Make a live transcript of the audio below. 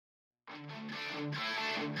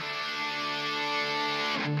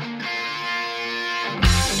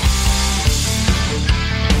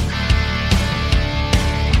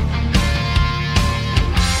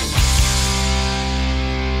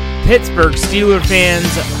Pittsburgh Steelers fans,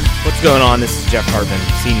 what's going on? This is Jeff Hartman,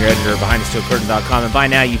 senior editor of BehindTheSteelCurtain.com, and by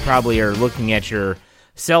now you probably are looking at your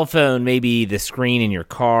cell phone, maybe the screen in your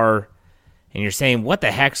car, and you're saying, what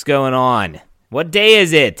the heck's going on? What day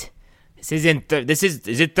is it? Is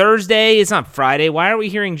it Thursday? It's not Friday. Why are we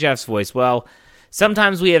hearing Jeff's voice? Well,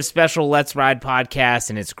 sometimes we have special Let's Ride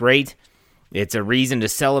podcasts, and it's great. It's a reason to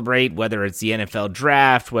celebrate, whether it's the NFL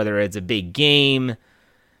draft, whether it's a big game,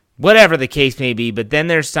 whatever the case may be. But then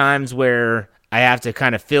there's times where I have to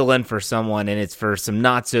kind of fill in for someone, and it's for some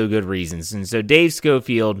not so good reasons. And so Dave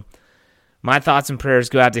Schofield, my thoughts and prayers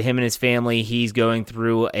go out to him and his family. He's going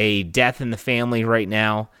through a death in the family right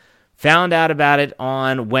now. Found out about it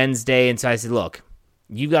on Wednesday, and so I said, look,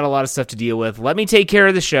 you've got a lot of stuff to deal with. Let me take care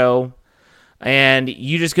of the show, and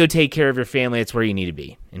you just go take care of your family. It's where you need to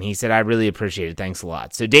be. And he said, I really appreciate it. Thanks a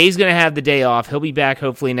lot. So Dave's going to have the day off. He'll be back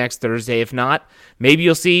hopefully next Thursday. If not, maybe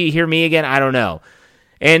you'll hear me again. I don't know.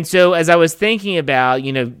 And so as I was thinking about,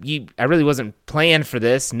 I really wasn't planned for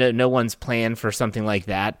this. No one's planned for something like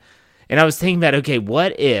that. And I was thinking about, okay,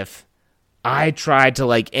 what if I tried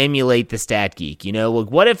to emulate the Stat Geek?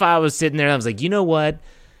 What if I was sitting there and I was like, you know what,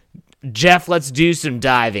 Jeff, let's do some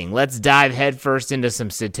diving. Let's dive headfirst into some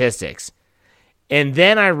statistics. And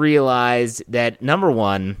then I realized that, number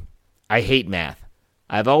one, I hate math.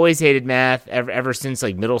 I've always hated math ever since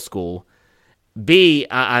middle school. B,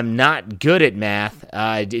 I'm not good at math.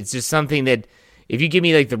 It's just something that if you give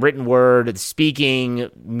me the written word, speaking,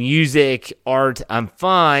 music, art, I'm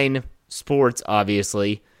fine. Sports,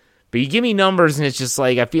 obviously. But you give me numbers, and it's just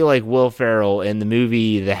I feel like Will Ferrell in the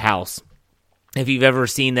movie The House. If you've ever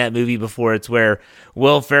seen that movie before, it's where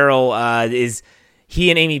Will Ferrell he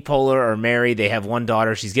and Amy Poehler are married. They have one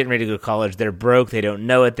daughter. She's getting ready to go to college. They're broke. They don't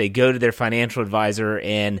know it. They go to their financial advisor,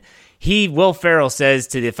 and Will Ferrell says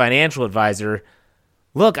to the financial advisor,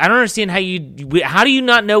 look, I don't understand how do you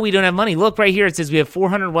not know we don't have money? Look right here. It says we have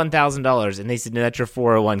 $401,000. And they said, no, that's your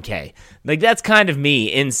 401k. That's kind of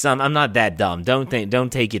me I'm not that dumb. Don't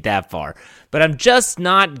take it that far. But I'm just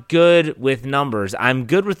not good with numbers. I'm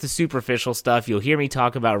good with the superficial stuff. You'll hear me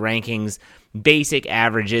talk about rankings, basic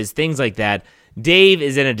averages, things like that. Dave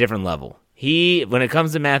is at a different level. When it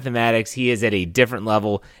comes to mathematics, he is at a different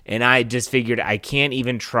level. And I just figured I can't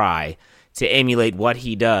even try to emulate what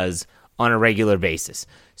he does on a regular basis.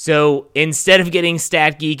 So instead of getting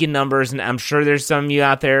Stat Geek and numbers, and I'm sure there's some of you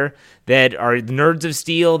out there that are nerds of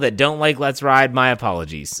steel that don't like Let's Ride, my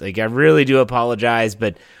apologies. I really do apologize,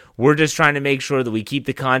 but we're just trying to make sure that we keep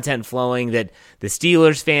the content flowing, that the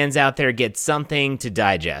Steelers fans out there get something to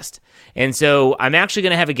digest. And so I'm actually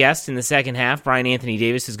going to have a guest in the second half. Brian Anthony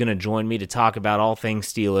Davis is going to join me to talk about all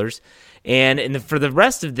things Steelers. And for the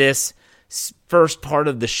rest of this first part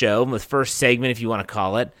of the show, the first segment, if you want to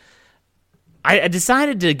call it, I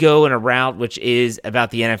decided to go in a route which is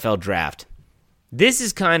about the NFL draft. This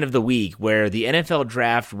is kind of the week where the NFL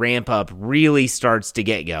draft ramp-up really starts to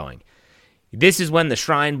get going. This is when the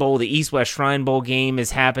Shrine Bowl, the East-West Shrine Bowl game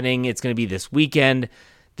is happening. It's going to be this weekend.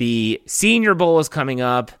 The Senior Bowl is coming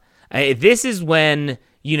up. This is when,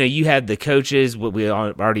 you have the coaches. We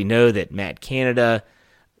already know that Matt Canada,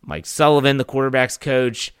 Mike Sullivan, the quarterback's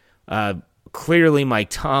coach, clearly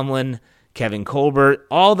Mike Tomlin, Kevin Colbert,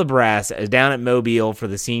 all the brass is down at Mobile for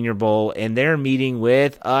the Senior Bowl, and they're meeting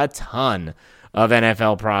with a ton of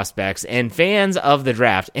NFL prospects and fans of the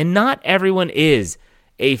draft. And not everyone is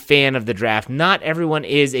a fan of the draft. Not everyone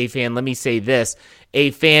is a fan, let me say this,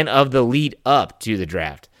 a fan of the lead up to the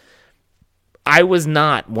draft. I was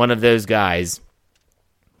not one of those guys,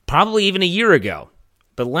 probably even a year ago.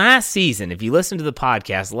 But last season, if you listen to the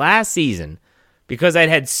podcast, last season, because I'd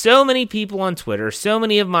had so many people on Twitter, so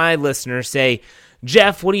many of my listeners say,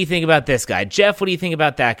 Jeff, what do you think about this guy? Jeff, what do you think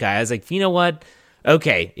about that guy? I was like, you know what?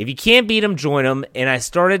 Okay, if you can't beat him, join him. And I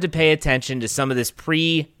started to pay attention to some of this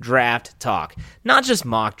pre-draft talk. Not just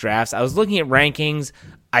mock drafts. I was looking at rankings.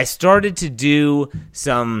 I started to do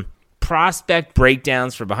some prospect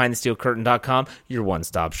breakdowns for BehindTheSteelCurtain.com, your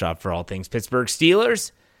one-stop shop for all things Pittsburgh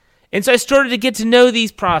Steelers. And so I started to get to know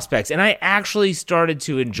these prospects, and I actually started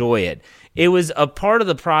to enjoy it. It was a part of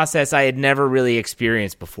the process I had never really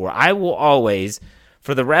experienced before. I will always,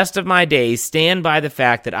 for the rest of my days, stand by the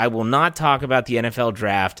fact that I will not talk about the NFL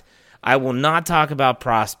draft. I will not talk about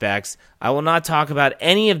prospects. I will not talk about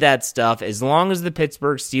any of that stuff as long as the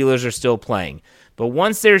Pittsburgh Steelers are still playing. But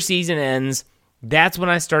once their season ends, that's when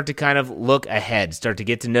I start to kind of look ahead, start to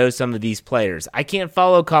get to know some of these players. I can't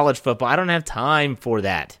follow college football. I don't have time for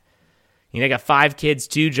that. I got 5 kids,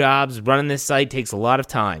 2 jobs. Running this site takes a lot of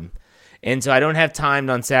time. And so I don't have time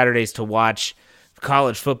on Saturdays to watch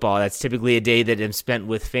college football. That's typically a day that I'm spent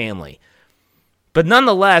with family. But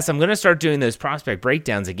nonetheless, I'm going to start doing those prospect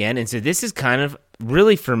breakdowns again. And so this is kind of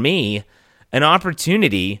really, for me, an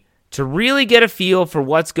opportunity to really get a feel for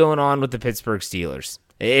what's going on with the Pittsburgh Steelers.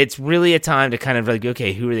 It's really a time to kind of like,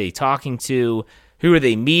 okay, who are they talking to? Who are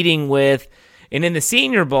they meeting with? And in the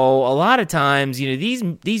Senior Bowl, a lot of times,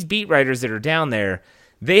 these beat writers that are down there,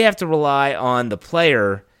 they have to rely on the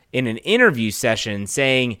player in an interview session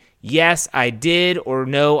saying, yes, I did, or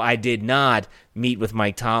no, I did not meet with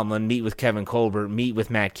Mike Tomlin, meet with Kevin Colbert, meet with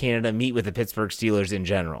Matt Canada, meet with the Pittsburgh Steelers in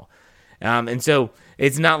general. And so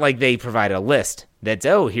it's not like they provide a list that's,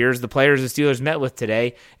 here's the players the Steelers met with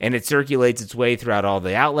today, and it circulates its way throughout all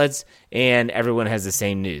the outlets, and everyone has the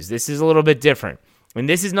same news. This is a little bit different. And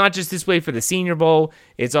this is not just this way for the Senior Bowl.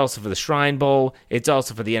 It's also for the Shrine Bowl. It's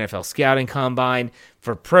also for the NFL Scouting Combine,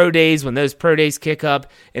 for Pro Days when those Pro Days kick up.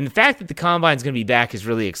 And the fact that the Combine is going to be back is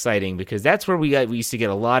really exciting because that's where we used to get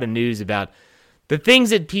a lot of news about the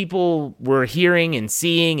things that people were hearing and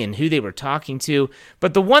seeing and who they were talking to.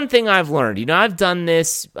 But the one thing I've learned, I've done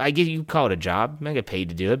this. You call it a job. I get paid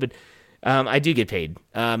to do it, but I do get paid.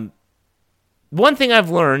 One thing I've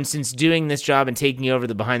learned since doing this job and taking over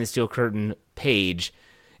the Behind the Steel Curtain page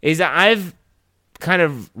is that I've kind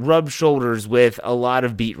of rubbed shoulders with a lot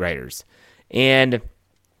of beat writers. And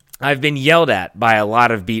I've been yelled at by a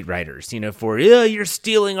lot of beat writers, for, you're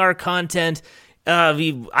stealing our content.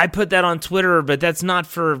 I put that on Twitter, but that's not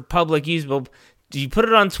for public use. Well, you put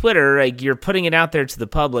it on Twitter, like you're putting it out there to the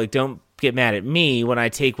public. Don't get mad at me when I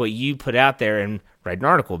take what you put out there and write an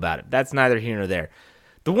article about it. That's neither here nor there.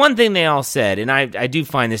 The one thing they all said, and I do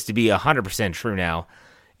find this to be 100% true now,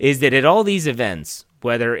 is that at all these events,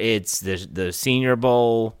 whether it's the Senior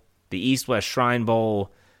Bowl, the East-West Shrine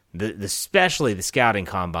Bowl, especially the Scouting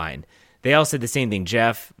Combine, they all said the same thing,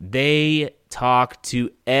 Jeff. They talk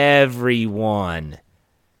to everyone.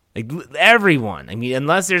 Like, everyone. I mean,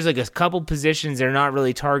 unless there's like a couple positions they're not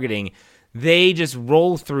really targeting, they just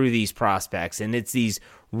roll through these prospects, and it's these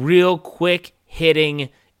real quick-hitting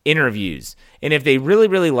interviews. And if they really,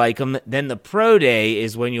 really like them, then the Pro Day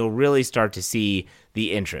is when you'll really start to see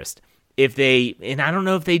the interest. And I don't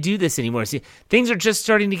know if they do this anymore. See, things are just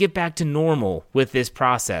starting to get back to normal with this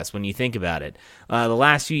process when you think about it. The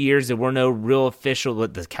last few years, there were no real official,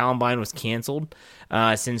 the Combine was canceled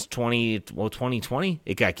since 2020,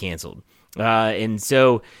 it got canceled. And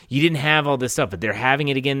so you didn't have all this stuff, but they're having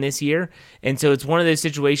it again this year. And so it's one of those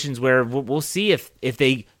situations where we'll see if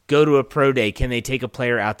they go to a Pro Day, can they take a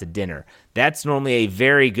player out to dinner? That's normally a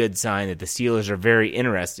very good sign that the Steelers are very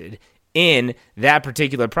interested in that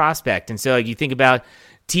particular prospect. And so you think about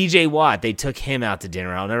TJ Watt, they took him out to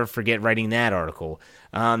dinner. I'll never forget writing that article.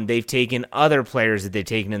 They've taken other players that they've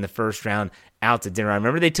taken in the first round out to dinner. I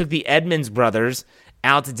remember they took the Edmonds brothers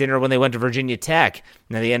out to dinner when they went to Virginia Tech.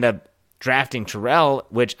 Now they end up drafting Terrell,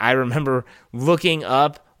 which I remember looking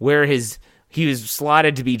up where he was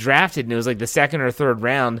slotted to be drafted, and it was like the second or third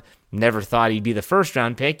round. Never thought he'd be the first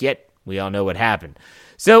round pick, yet we all know what happened.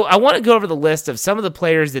 So I want to go over the list of some of the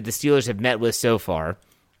players that the Steelers have met with so far.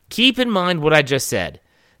 Keep in mind what I just said.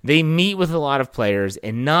 They meet with a lot of players,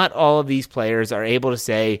 and not all of these players are able to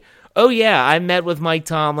say, oh yeah, I met with Mike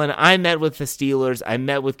Tomlin, I met with the Steelers, I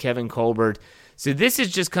met with Kevin Colbert. So this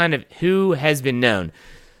is just kind of who has been known.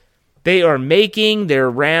 They are making their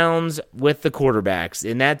rounds with the quarterbacks,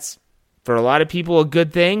 and that's, for a lot of people, a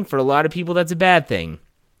good thing. For a lot of people, that's a bad thing.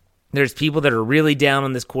 There's people that are really down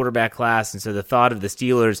on this quarterback class, and so the thought of the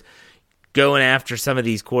Steelers going after some of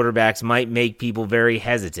these quarterbacks might make people very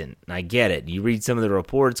hesitant. And I get it. You read some of the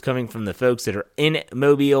reports coming from the folks that are in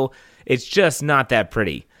Mobile, it's just not that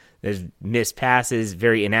pretty. There's missed passes,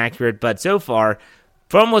 very inaccurate, but so far,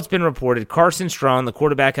 from what's been reported, Carson Strong, the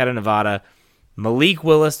quarterback out of Nevada, Malik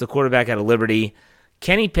Willis, the quarterback out of Liberty,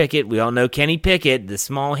 Kenny Pickett, we all know Kenny Pickett, the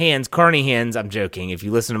small hands, carny hands. I'm joking. If you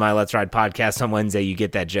listen to my Let's Ride podcast on Wednesday, you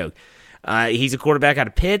get that joke. He's a quarterback out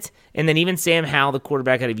of Pitt, and then even Sam Howell, the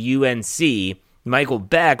quarterback out of UNC. Michael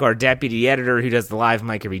Beck, our deputy editor who does the live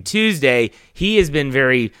mic every Tuesday, he has been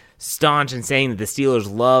very staunch in saying that the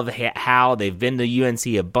Steelers love Howell. They've been to UNC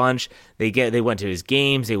a bunch. They went to his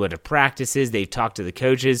games. They went to practices. They've talked to the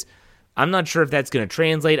coaches. I'm not sure if that's going to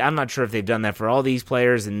translate. I'm not sure if they've done that for all these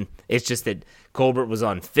players, and it's just that Colbert was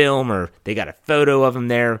on film or they got a photo of him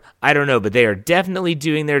there. I don't know, but they are definitely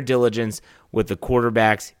doing their diligence with the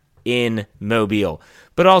quarterbacks in Mobile.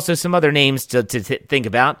 But also some other names to think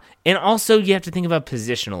about, and also you have to think about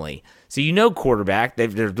positionally. So quarterback,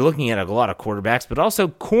 they're looking at a lot of quarterbacks, but also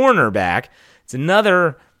cornerback. It's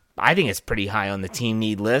another, I think it's pretty high on the team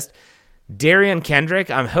need list. Darian Kendrick,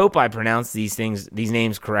 I hope I pronounced these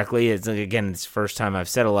names correctly. It's the first time I've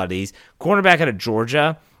said a lot of these. Cornerback out of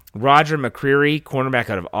Georgia. Roger McCreary, cornerback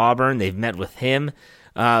out of Auburn. They've met with him.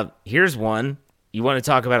 Here's one. You want to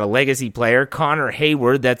talk about a legacy player, Connor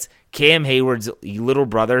Hayward. That's Cam Hayward's little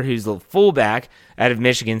brother, who's the fullback out of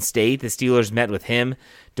Michigan State. The Steelers met with him.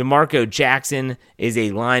 DeMarco Jackson is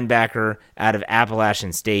a linebacker out of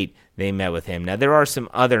Appalachian State. They met with him. Now, there are some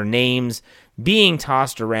other names being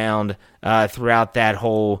tossed around throughout that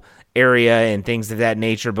whole area and things of that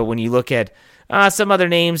nature, but when you look at some other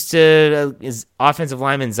names is offensive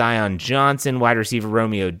lineman Zion Johnson, wide receiver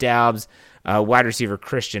Romeo Doubs, wide receiver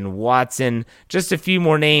Christian Watson. Just a few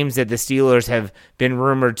more names that the Steelers have been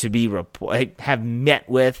rumored to have met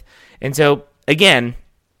with. And so, again,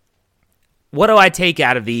 what do I take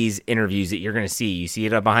out of these interviews that you're going to see? You see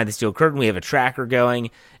it up behind the steel curtain. We have a tracker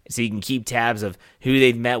going so you can keep tabs of who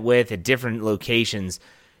they've met with at different locations.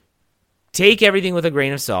 Take everything with a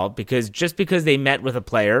grain of salt, because just because they met with a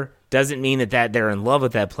player doesn't mean that they're in love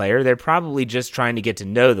with that player. They're probably just trying to get to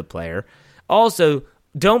know the player. Also,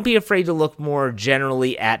 don't be afraid to look more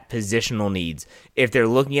generally at positional needs. If they're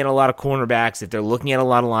looking at a lot of cornerbacks, if they're looking at a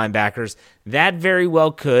lot of linebackers, that very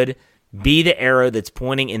well could be the arrow that's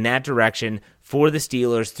pointing in that direction for the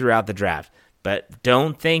Steelers throughout the draft. But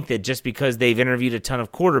don't think that just because they've interviewed a ton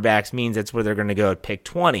of quarterbacks means that's where they're going to go at pick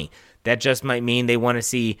 20. That just might mean they want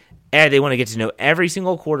to get to know every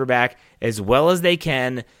single quarterback as well as they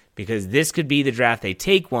can, because this could be the draft they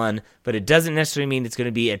take one, but it doesn't necessarily mean it's going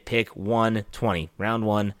to be at pick 120, round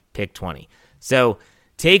 1, pick 20. So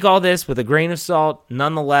take all this with a grain of salt.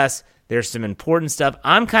 Nonetheless, there's some important stuff.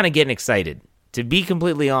 I'm kind of getting excited, to be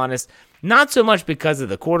completely honest, not so much because of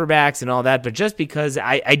the quarterbacks and all that, but just because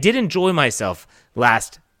I did enjoy myself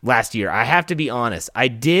last year. I have to be honest. I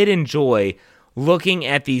did enjoy looking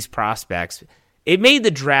at these prospects. It made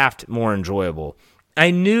the draft more enjoyable.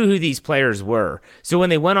 I knew who these players were. So when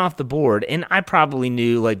they went off the board, and I probably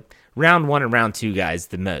knew like round 1 and round 2 guys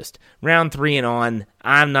the most. Round 3 and on,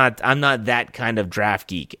 I'm not that kind of draft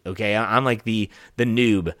geek, okay? I'm like the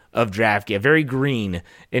noob of draft geek, very green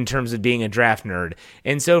in terms of being a draft nerd.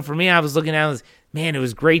 And so for me, I was looking at it, man, it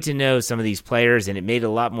was great to know some of these players, and it made it a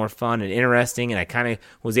lot more fun and interesting, and I kind of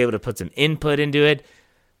was able to put some input into it.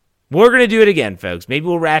 We're going to do it again, folks. Maybe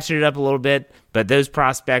we'll ratchet it up a little bit, but those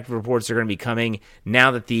prospect reports are going to be coming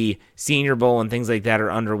now that the Senior Bowl and things like that are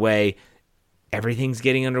underway. Everything's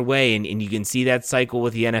getting underway, and you can see that cycle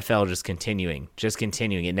with the NFL just continuing.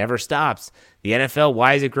 It never stops. The NFL,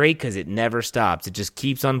 why is it great? Because it never stops. It just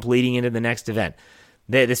keeps on bleeding into the next event.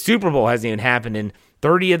 The Super Bowl hasn't even happened, and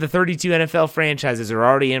 30 of the 32 NFL franchises are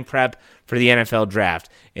already in prep for the NFL draft.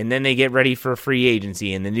 And then they get ready for free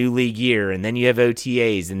agency and the new league year, and then you have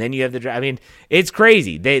OTAs, and then you have the draft. I mean, it's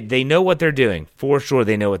crazy. They know what they're doing. For sure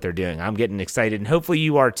they know what they're doing. I'm getting excited, and hopefully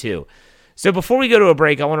you are too. So before we go to a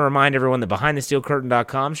break, I want to remind everyone that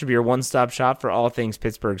BehindTheSteelCurtain.com should be your one-stop shop for all things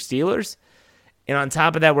Pittsburgh Steelers. And on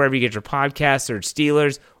top of that, wherever you get your podcasts, search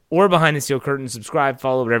Steelers or Behind the Steel Curtain, subscribe,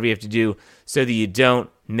 follow, whatever you have to do so that you don't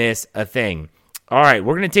miss a thing. All right,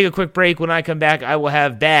 we're going to take a quick break. When I come back, I will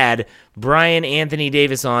have bad Brian Anthony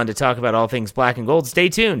Davis on to talk about all things black and gold. Stay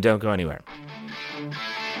tuned. Don't go anywhere.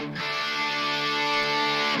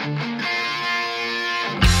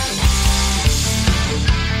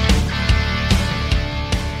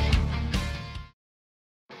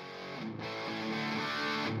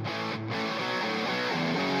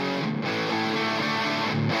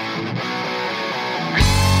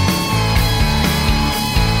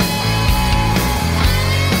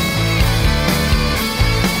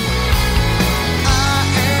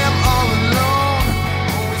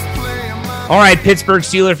 All right, Pittsburgh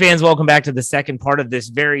Steelers fans, welcome back to the second part of this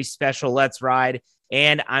very special Let's Ride.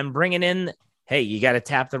 And I'm bringing in, hey, you got to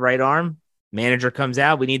tap the right arm. Manager comes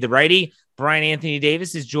out. We need the righty. Brian Anthony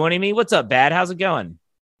Davis is joining me. What's up, Bad? How's it going?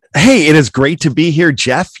 Hey, it is great to be here,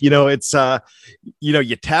 Jeff. It's,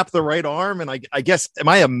 you tap the right arm, and I guess, am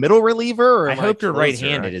I a middle reliever? Or I hope you're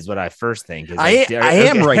right-handed is what I first think. I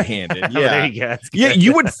am right-handed. Yeah. There you go. Yeah,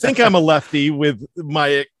 you would think I'm a lefty with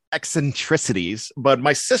my eccentricities, but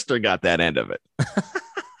my sister got that end of it.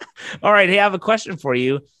 All right. Hey, I have a question for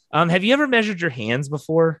you. Have you ever measured your hands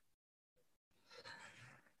before?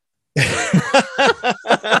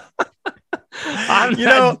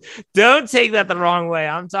 Don't take that the wrong way.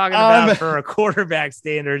 I'm talking about for a quarterback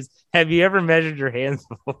standards. Have you ever measured your hands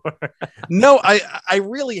before? No, I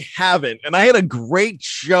really haven't. And I had a great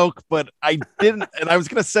joke, but I didn't. And I was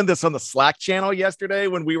going to send this on the Slack channel yesterday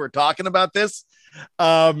when we were talking about this.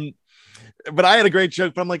 but I had a great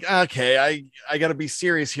joke, but I'm like, okay, I got to be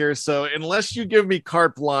serious here. So unless you give me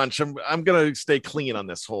carte blanche, I'm going to stay clean on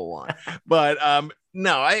this whole one. But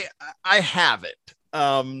no, I haven't.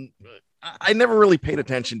 I never really paid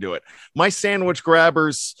attention to it. My sandwich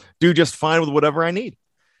grabbers do just fine with whatever I need.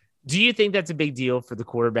 Do you think that's a big deal for the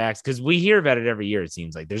quarterbacks? Because we hear about it every year, it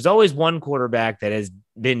seems like. There's always one quarterback that has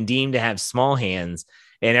been deemed to have small hands,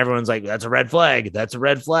 and everyone's like, that's a red flag. That's a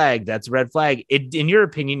red flag. That's a red flag. In your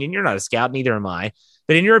opinion, and you're not a scout, neither am I,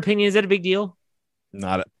 but in your opinion, is that a big deal?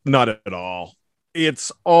 Not at all.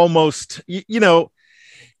 It's almost, it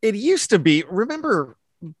used to be, remember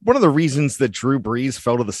one of the reasons that Drew Brees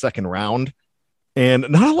fell to the second round, and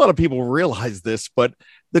not a lot of people realize this, but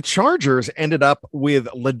the Chargers ended up with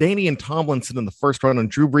LaDainian Tomlinson in the first round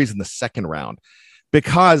and Drew Brees in the second round,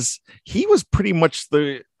 because he was pretty much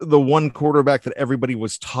the one quarterback that everybody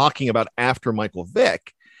was talking about after Michael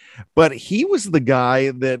Vick. But he was the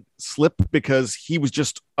guy that slipped because he was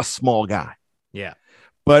just a small guy. Yeah.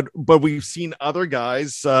 But we've seen other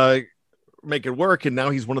guys make it work, and now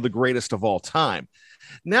he's one of the greatest of all time.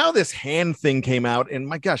 Now this hand thing came out, and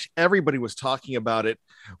my gosh, everybody was talking about it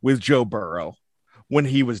with Joe Burrow when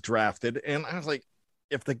he was drafted. And I was like,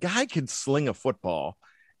 if the guy could sling a football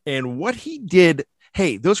and what he did,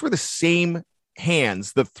 hey, those were the same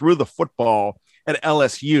hands that threw the football at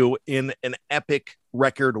LSU in an epic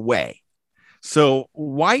record way. So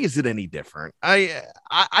why is it any different?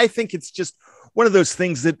 I think it's just one of those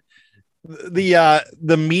things that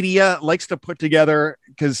the media likes to put together,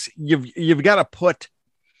 because you've got to put,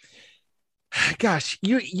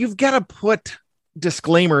 you've got to put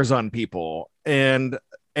disclaimers on people, and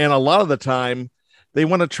a lot of the time they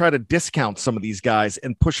want to try to discount some of these guys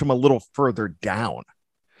and push them a little further down,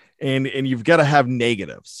 and you've got to have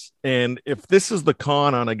negatives. And if this is the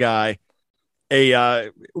con on a guy,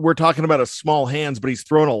 we're talking about a small hands, but he's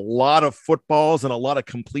thrown a lot of footballs and a lot of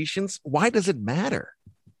completions, why does it matter?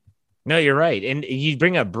 No, you're right. And you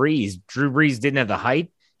bring up Brees. Drew Brees didn't have the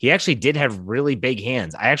height. He actually did have really big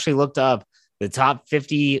hands. I actually looked up the top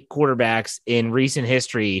 50 quarterbacks in recent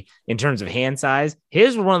history in terms of hand size.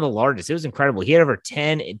 His were one of the largest. It was incredible. He had over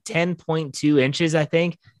 10.2 inches, I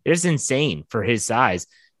think. It's insane for his size.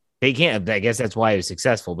 Big hand. I guess that's why he was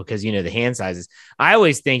successful, because, the hand sizes. I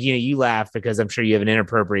always think, you laugh because I'm sure you have an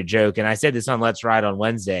inappropriate joke. And I said this on Let's Ride on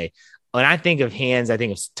Wednesday. When I think of hands, I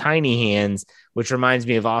think of tiny hands, which reminds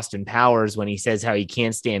me of Austin Powers when he says how he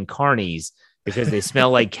can't stand carnies because they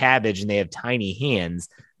smell like cabbage and they have tiny hands.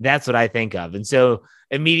 That's what I think of. And so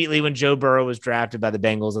immediately when Joe Burrow was drafted by the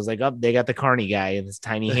Bengals, I was like, oh, they got the carny guy and his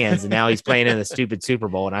tiny hands. And now he's playing in the stupid Super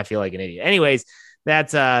Bowl, and I feel like an idiot. Anyways,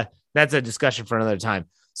 that's a discussion for another time.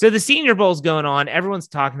 So the Senior Bowl's going on. Everyone's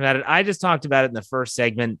talking about it. I just talked about it in the first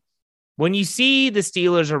segment. When you see the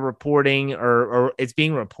Steelers are reporting, or it's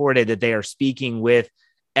being reported that they are speaking with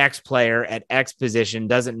X player at X position,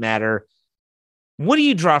 doesn't matter. What do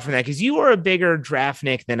you draw from that? Because you are a bigger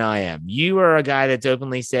draftnik than I am. You are a guy that's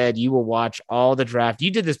openly said you will watch all the draft.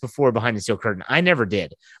 You did this before behind the steel curtain. I never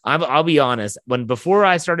did. I'll be honest. Before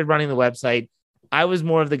I started running the website, I was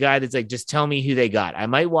more of the guy that's like, just tell me who they got. I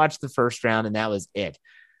might watch the first round, and that was it.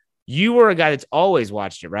 You were a guy that's always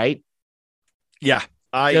watched it, right? Yeah.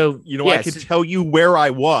 I could tell you where I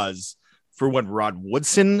was for when Rod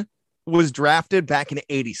Woodson was drafted back in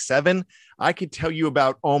 87. I could tell you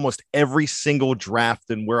about almost every single draft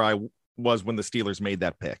and where I was when the Steelers made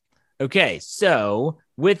that pick. Okay. So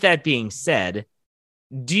with that being said,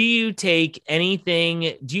 do you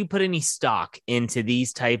put any stock into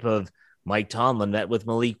these type of Mike Tomlin met with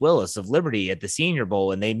Malik Willis of Liberty at the Senior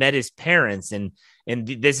Bowl, and they met his parents, and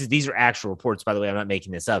these are actual reports, by the way, I'm not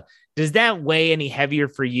making this up. Does that weigh any heavier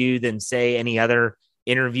for you than, say, any other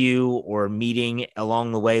interview or meeting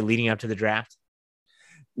along the way leading up to the draft?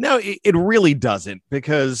 No, it really doesn't,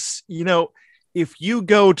 because, if you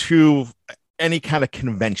go to any kind of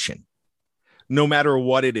convention, no matter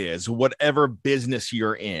what it is, whatever business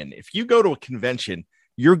you're in, if you go to a convention,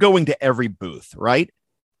 you're going to every booth, right?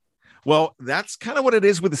 Well, that's kind of what it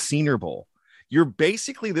is with the Senior Bowl. This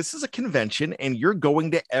is a convention, and you're going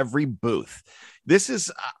to every booth.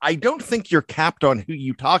 I don't think you're capped on who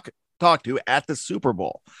you talk to at the Super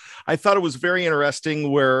Bowl. I thought it was very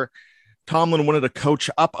interesting where Tomlin wanted to coach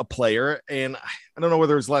up a player, and I don't know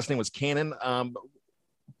whether his last name was Cannon,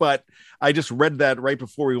 but I just read that right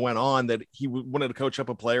before we went on, that he wanted to coach up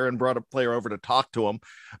a player and brought a player over to talk to him.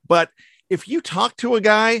 But if you talk to a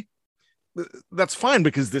guy, that's fine,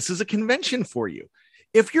 because this is a convention for you.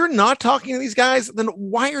 If you're not talking to these guys, then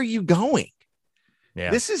why are you going?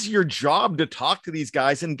 Yeah. This is your job, to talk to these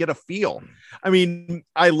guys and get a feel. I mean,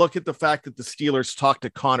 I look at the fact that the Steelers talked to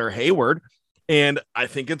Connor Hayward, And I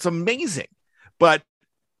think it's amazing. But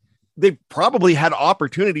they probably had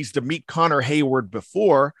opportunities to meet Connor Hayward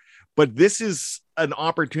before, but this is an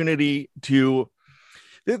opportunity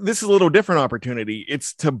this is a little different opportunity.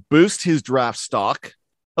 It's to boost his draft stock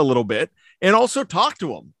a little bit and also talk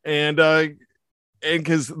to him. And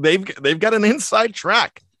because they've got an inside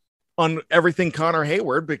track on everything Connor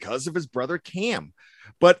Hayward because of his brother Cam.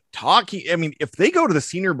 But if they go to the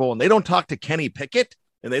Senior Bowl and they don't talk to Kenny Pickett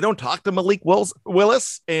and they don't talk to Malik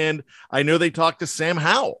Willis, and I know they talked to Sam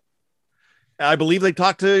Howell, I believe they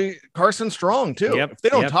talked to Carson Strong too. Yep, if they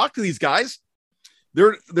don't talk to these guys,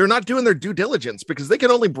 they're not doing their due diligence because they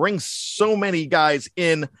can only bring so many guys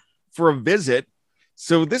in for a visit.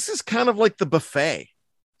 So this is kind of like the buffet.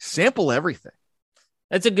 Sample everything.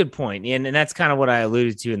 That's a good point. And that's kind of what I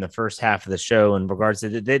alluded to in the first half of the show in regards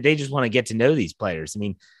to they just want to get to know these players. I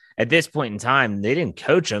mean, at this point in time, they didn't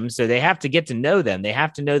coach them, so they have to get to know them. They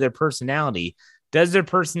have to know their personality. Does their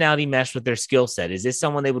personality mesh with their skill set? Is this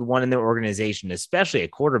someone they would want in their organization, especially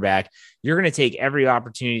at quarterback? You're going to take every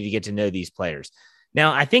opportunity to get to know these players.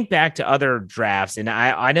 Now, I think back to other drafts, and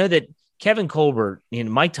I know that Kevin Colbert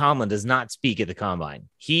and Mike Tomlin does not speak at the combine.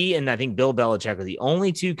 He and I think Bill Belichick are the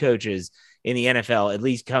only two coaches in the NFL, at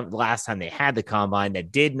least last time they had the combine,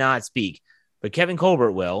 that did not speak. But Kevin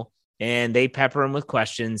Colbert will, and they pepper him with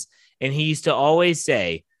questions. And he used to always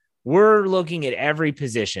say, we're looking at every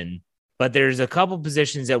position, but there's a couple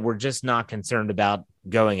positions that we're just not concerned about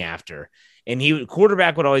going after. And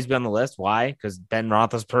quarterback would always be on the list. Why? Because Ben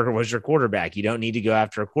Roethlisberger was your quarterback. You don't need to go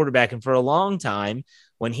after a quarterback. And for a long time,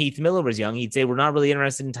 when Heath Miller was young, he'd say, we're not really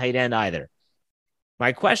interested in tight end either.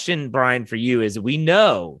 My question, Brian, for you is, we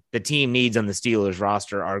know the team needs on the Steelers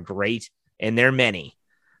roster are great, and they're many.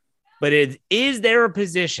 But is there a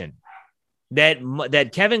position that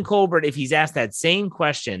Kevin Colbert, if he's asked that same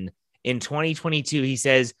question in 2022, he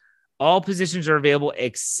says, all positions are available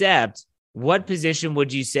except what position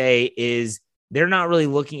would you say is they're not really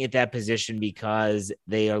looking at that position because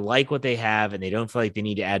they are like what they have and they don't feel like they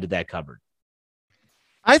need to add to that cupboard?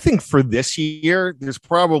 I think for this year, there's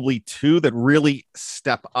probably two that really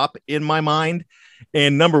step up in my mind.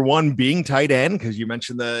 And number one being tight end, because you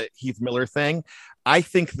mentioned the Heath Miller thing. I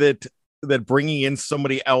think that bringing in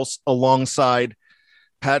somebody else alongside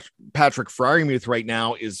Patrick Freiermuth right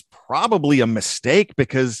now is probably a mistake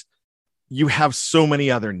because you have so many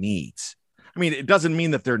other needs. I mean, it doesn't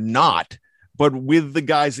mean that they're not, but with the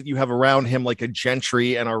guys that you have around him, like a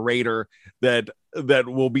Gentry and a Raider that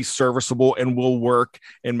will be serviceable and will work,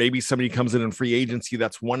 and maybe somebody comes in free agency,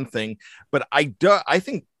 that's one thing. But I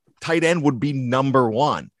think tight end would be number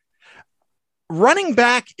one. Running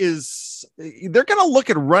back they're going to look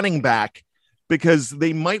at running back because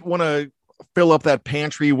they might want to fill up that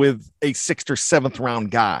pantry with a 6th or 7th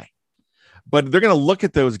round guy, but they're going to look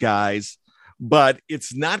at those guys, but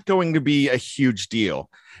it's not going to be a huge deal.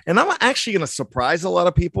 And I'm actually going to surprise a lot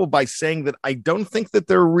of people by saying that I don't think that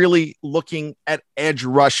they're really looking at edge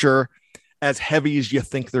rusher as heavy as you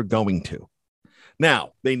think they're going to.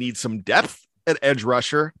 Now, they need some depth at edge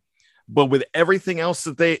rusher, but with everything else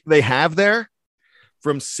that they have there,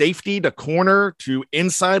 from safety to corner to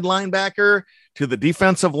inside linebacker to the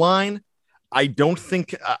defensive line, I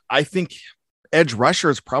think edge rusher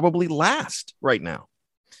is probably last right now.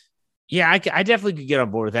 Yeah, I definitely could get on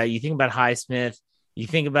board with that. You think about Highsmith, you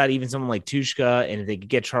think about even someone like Tushka, and if they could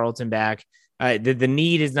get Charlton back, the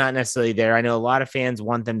need is not necessarily there. I know a lot of fans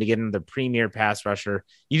want them to get into the premier pass rusher.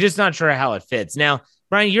 You're just not sure how it fits. Now,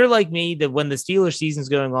 Brian, you're like me, that when the Steelers season's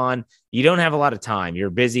going on, you don't have a lot of time. You're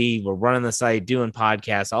busy. We're running the site, doing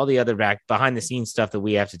podcasts, all the other behind the scenes stuff that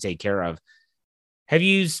we have to take care of. Have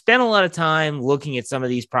you spent a lot of time looking at some of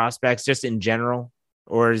these prospects just in general?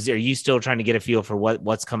 Or are you still trying to get a feel for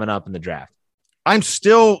what's coming up in the draft? I'm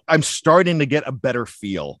starting to get a better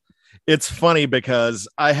feel. It's funny because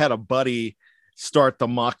I had a buddy start the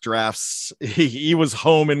mock drafts. He was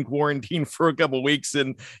home in quarantine for a couple of weeks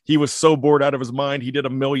and he was so bored out of his mind. He did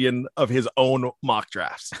 1 million of his own mock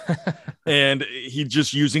drafts and he's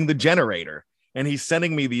just using the generator, and he's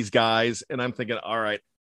sending me these guys. And I'm thinking, all right,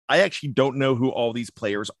 I actually don't know who all these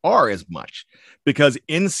players are as much because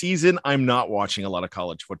in season, I'm not watching a lot of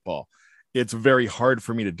college football. It's very hard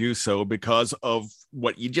for me to do so because of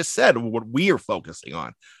what you just said, what we are focusing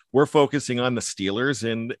on. We're focusing on the Steelers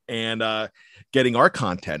and getting our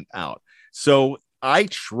content out. So I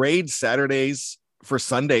trade Saturdays for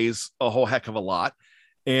Sundays a whole heck of a lot.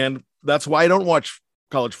 And that's why I don't watch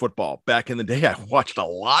college football. Back in the day, I watched a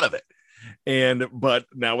lot of it. But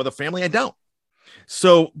now with a family, I don't.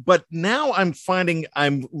 So, but now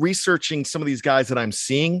I'm researching some of these guys that I'm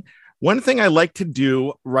seeing. One thing I like to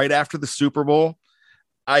do right after the Super Bowl,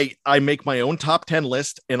 I make my own top 10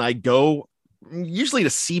 list, and I go usually to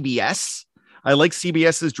CBS. I like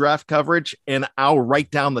CBS's draft coverage, and I'll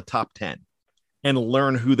write down the top 10 and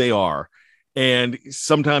learn who they are. And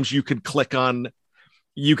sometimes you can click on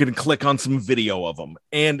some video of them.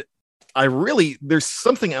 And there's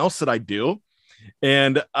something else that I do,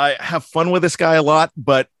 and I have fun with this guy a lot,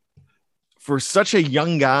 but for such a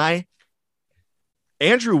young guy,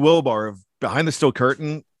 Andrew Wilbar of Behind the Steel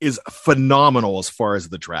Curtain is phenomenal as far as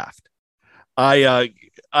the draft. I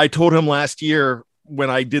told him last year when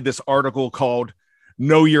I did this article called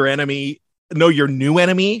Know Your New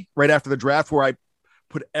Enemy right after the draft, where I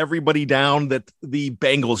put everybody down that the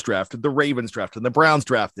Bengals drafted, the Ravens drafted, and the Browns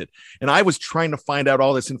drafted. And I was trying to find out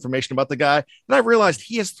all this information about the guy. And I realized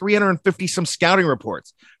he has 350 some scouting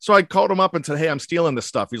reports. So I called him up and said, hey, I'm stealing this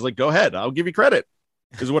stuff. He's like, go ahead. I'll give you credit,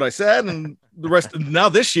 is what I said. And the rest now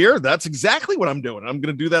this year, that's exactly what I'm doing. I'm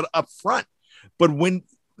going to do that up front. But when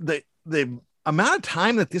the amount of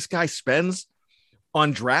time that this guy spends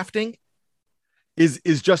on drafting is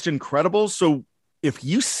just incredible. So if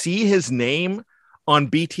you see his name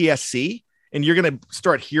on BTSC and you're going to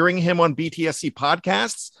start hearing him on BTSC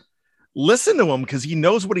podcasts, listen to him because he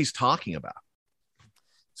knows what he's talking about.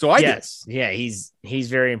 So he's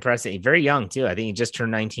very impressive. He's very young too. I think he just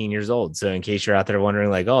turned 19 years old. So in case you're out there wondering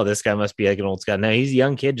like, oh, this guy must be like an old Scott. No, he's a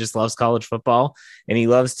young kid, just loves college football. And he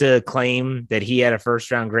loves to claim that he had a first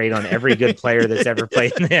round grade on every good player that's ever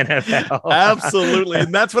played in the NFL. Absolutely.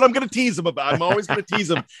 And that's what I'm going to tease him about. I'm always going to tease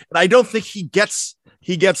him. And I don't think he gets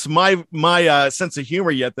my sense of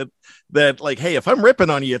humor yet, that like, hey, if I'm ripping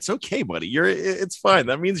on you, it's okay, buddy. It's fine.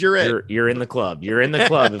 That means you're in the club. You're in the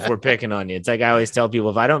club if we're picking on you. It's like I always tell people,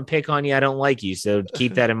 if I don't pick on you, I don't like you. So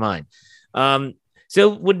keep that in mind.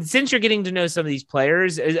 Since you're getting to know some of these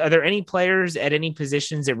players, are there any players at any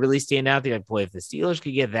positions that really stand out? They're like, boy, if the Steelers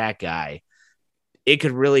could get that guy, it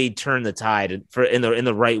could really turn the tide in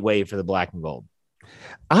the right way for the black and gold.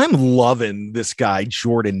 I'm loving this guy,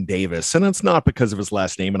 Jordan Davis, and it's not because of his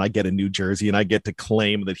last name. And I get a New Jersey and I get to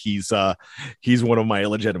claim that he's one of my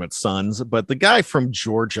illegitimate sons. But the guy from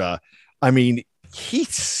Georgia, I mean, he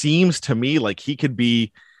seems to me like he could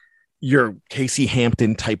be your Casey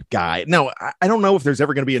Hampton type guy. Now, I don't know if there's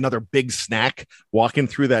ever going to be another big snack walking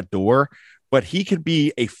through that door, but he could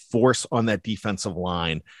be a force on that defensive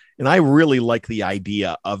line. And I really like the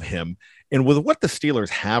idea of him. And with what the Steelers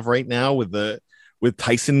have right now with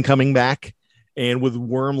Tyson coming back and with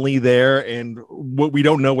Wormley there, and what we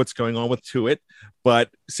don't know what's going on with Tuitt, but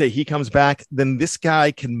say he comes back, then this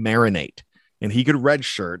guy can marinate and he could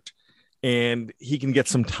redshirt and he can get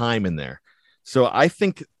some time in there. So I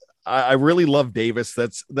think I really love Davis.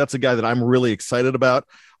 That's a guy that I'm really excited about.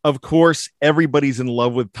 Of course, everybody's in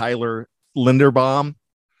love with Tyler Linderbaum.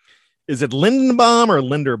 Is it Lindenbaum or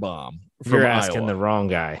Linderbaum? You're asking the wrong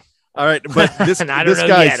guy. All right, but this and I don't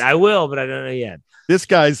know yet. I will, but I don't know yet. This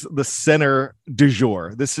guy's the center du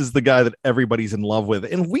jour. This is the guy that everybody's in love with.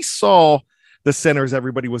 And we saw the centers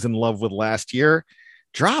everybody was in love with last year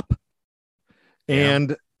drop. Yeah.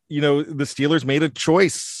 And, the Steelers made a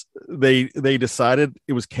choice. They decided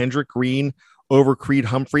it was Kendrick Green over Creed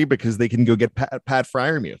Humphrey because they can go get Pat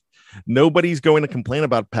Freiermuth. Nobody's going to complain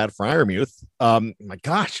about Pat Freiermuth. My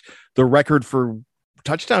gosh, the record for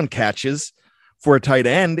touchdown catches for a tight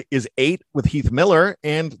end is 8 with Heath Miller,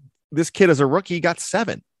 and this kid as a rookie got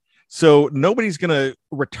 7. So nobody's going to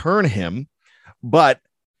return him, but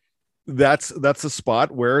that's a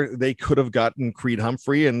spot where they could have gotten Creed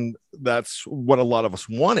Humphrey, and that's what a lot of us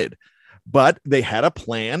wanted. But they had a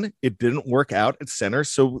plan. It didn't work out at center,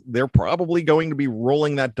 so they're probably going to be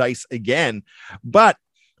rolling that dice again. But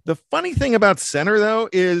the funny thing about center, though,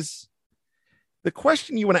 is the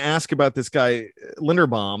question you want to ask about this guy,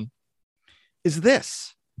 Linderbaum, is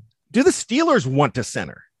this: do the Steelers want to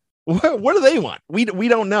center? What do they want? We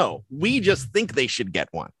don't know. We just think they should get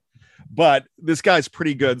one. But this guy's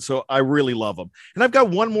pretty good, so I really love him. And I've got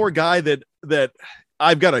one more guy that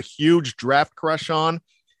I've got a huge draft crush on.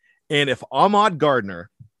 And if Ahmad Gardner,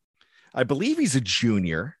 I believe he's a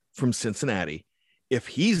junior from Cincinnati, if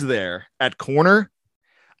he's there at corner,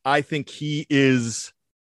 I think he is.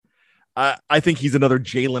 I think he's another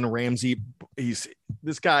Jalen Ramsey. He's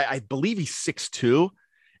this guy. I believe he's 6'2",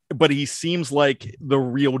 but he seems like the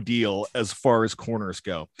real deal as far as corners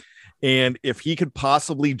go. And if he could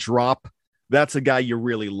possibly drop, that's a guy you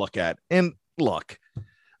really look at. And look,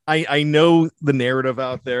 I know the narrative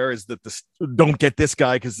out there is that don't get this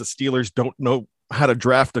guy because the Steelers don't know how to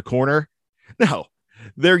draft a corner. No,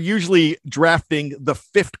 they're usually drafting the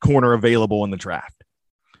 5th corner available in the draft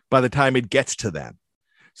by the time it gets to them.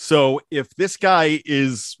 So if this guy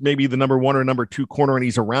is maybe the number 1 or number 2 corner and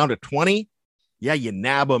he's around at 20, yeah, you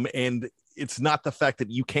nab them, and it's not the fact that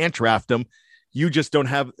you can't draft them. You just don't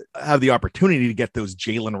have the opportunity to get those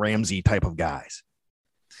Jalen Ramsey type of guys.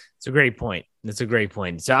 It's a great point. That's a great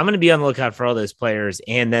point. So I'm going to be on the lookout for all those players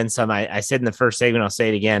and then some. I said in the first segment, I'll say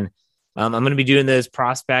it again. I'm going to be doing those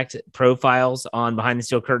prospect profiles on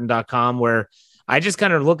BehindTheSteelCurtain.com, where I just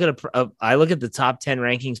kind of look at I look at the top 10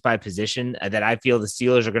 rankings by position that I feel the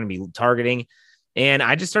Steelers are going to be targeting. And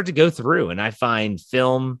I just start to go through and I find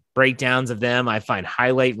film breakdowns of them. I find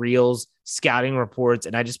highlight reels, scouting reports,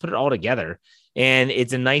 and I just put it all together. And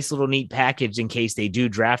it's a nice little neat package in case they do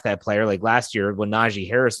draft that player. Like last year when Najee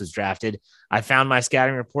Harris was drafted, I found my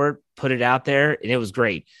scouting report, put it out there, and it was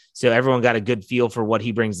great. So everyone got a good feel for what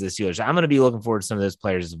he brings to the Steelers. I'm going to be looking forward to some of those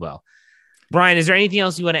players as well. Brian, is there anything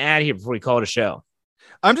else you want to add here before we call it a show?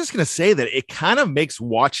 I'm just going to say that it kind of makes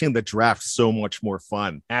watching the draft so much more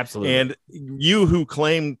fun. Absolutely. And you who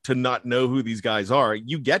claim to not know who these guys are,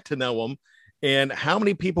 you get to know them. And how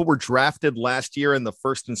many people were drafted last year in the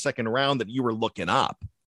first and second round that you were looking up?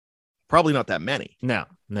 Probably not that many. No,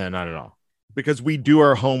 not at all. Because we do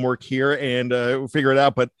our homework here and figure it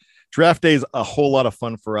out. But draft day is a whole lot of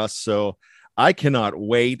fun for us. So I cannot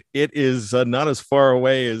wait. It is not as far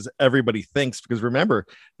away as everybody thinks, because remember,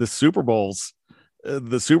 the Super Bowl's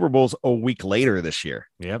a week later this year.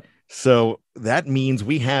 Yep. So that means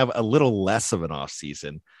we have a little less of an off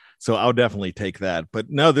season. So I'll definitely take that.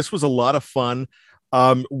 But no, this was a lot of fun.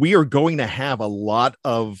 We are going to have a lot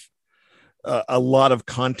of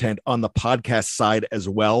content on the podcast side as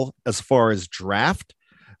well, as far as draft.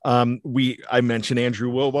 I mentioned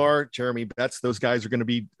Andrew Wilbar, Jeremy Betts. Those guys are going to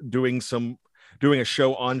be doing a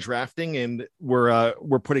show on drafting, and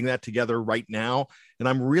we're putting that together right now. And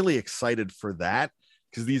I'm really excited for that,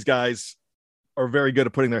 because these guys are very good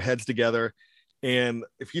at putting their heads together. And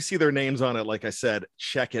if you see their names on it, like I said,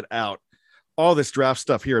 check it out. All this draft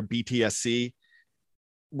stuff here at BTSC,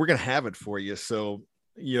 we're going to have it for you. So,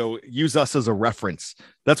 use us as a reference.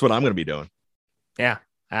 That's what I'm going to be doing. Yeah,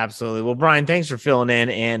 absolutely. Well, Brian, thanks for filling in.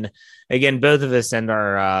 And again, both of us send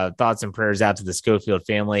our thoughts and prayers out to the Schofield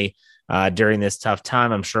family during this tough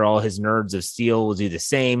time. I'm sure all his nerds of steel will do the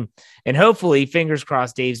same. And hopefully, fingers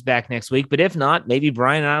crossed, Dave's back next week. But if not, maybe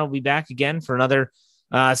Brian and I will be back again for another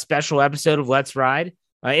special episode of Let's Ride.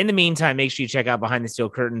 In the meantime, make sure you check out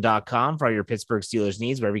BehindTheSteelCurtain.com for all your Pittsburgh Steelers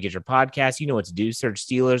needs. Wherever you get your podcasts, you know what to do. Search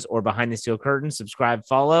Steelers or Behind the Steel Curtain. Subscribe,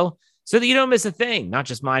 follow, so that you don't miss a thing. Not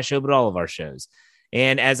just my show, but all of our shows.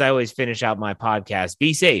 And as I always finish out my podcast,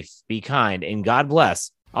 be safe, be kind, and God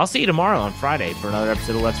bless. I'll see you tomorrow on Friday for another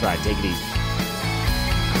episode of Let's Ride. Take it easy.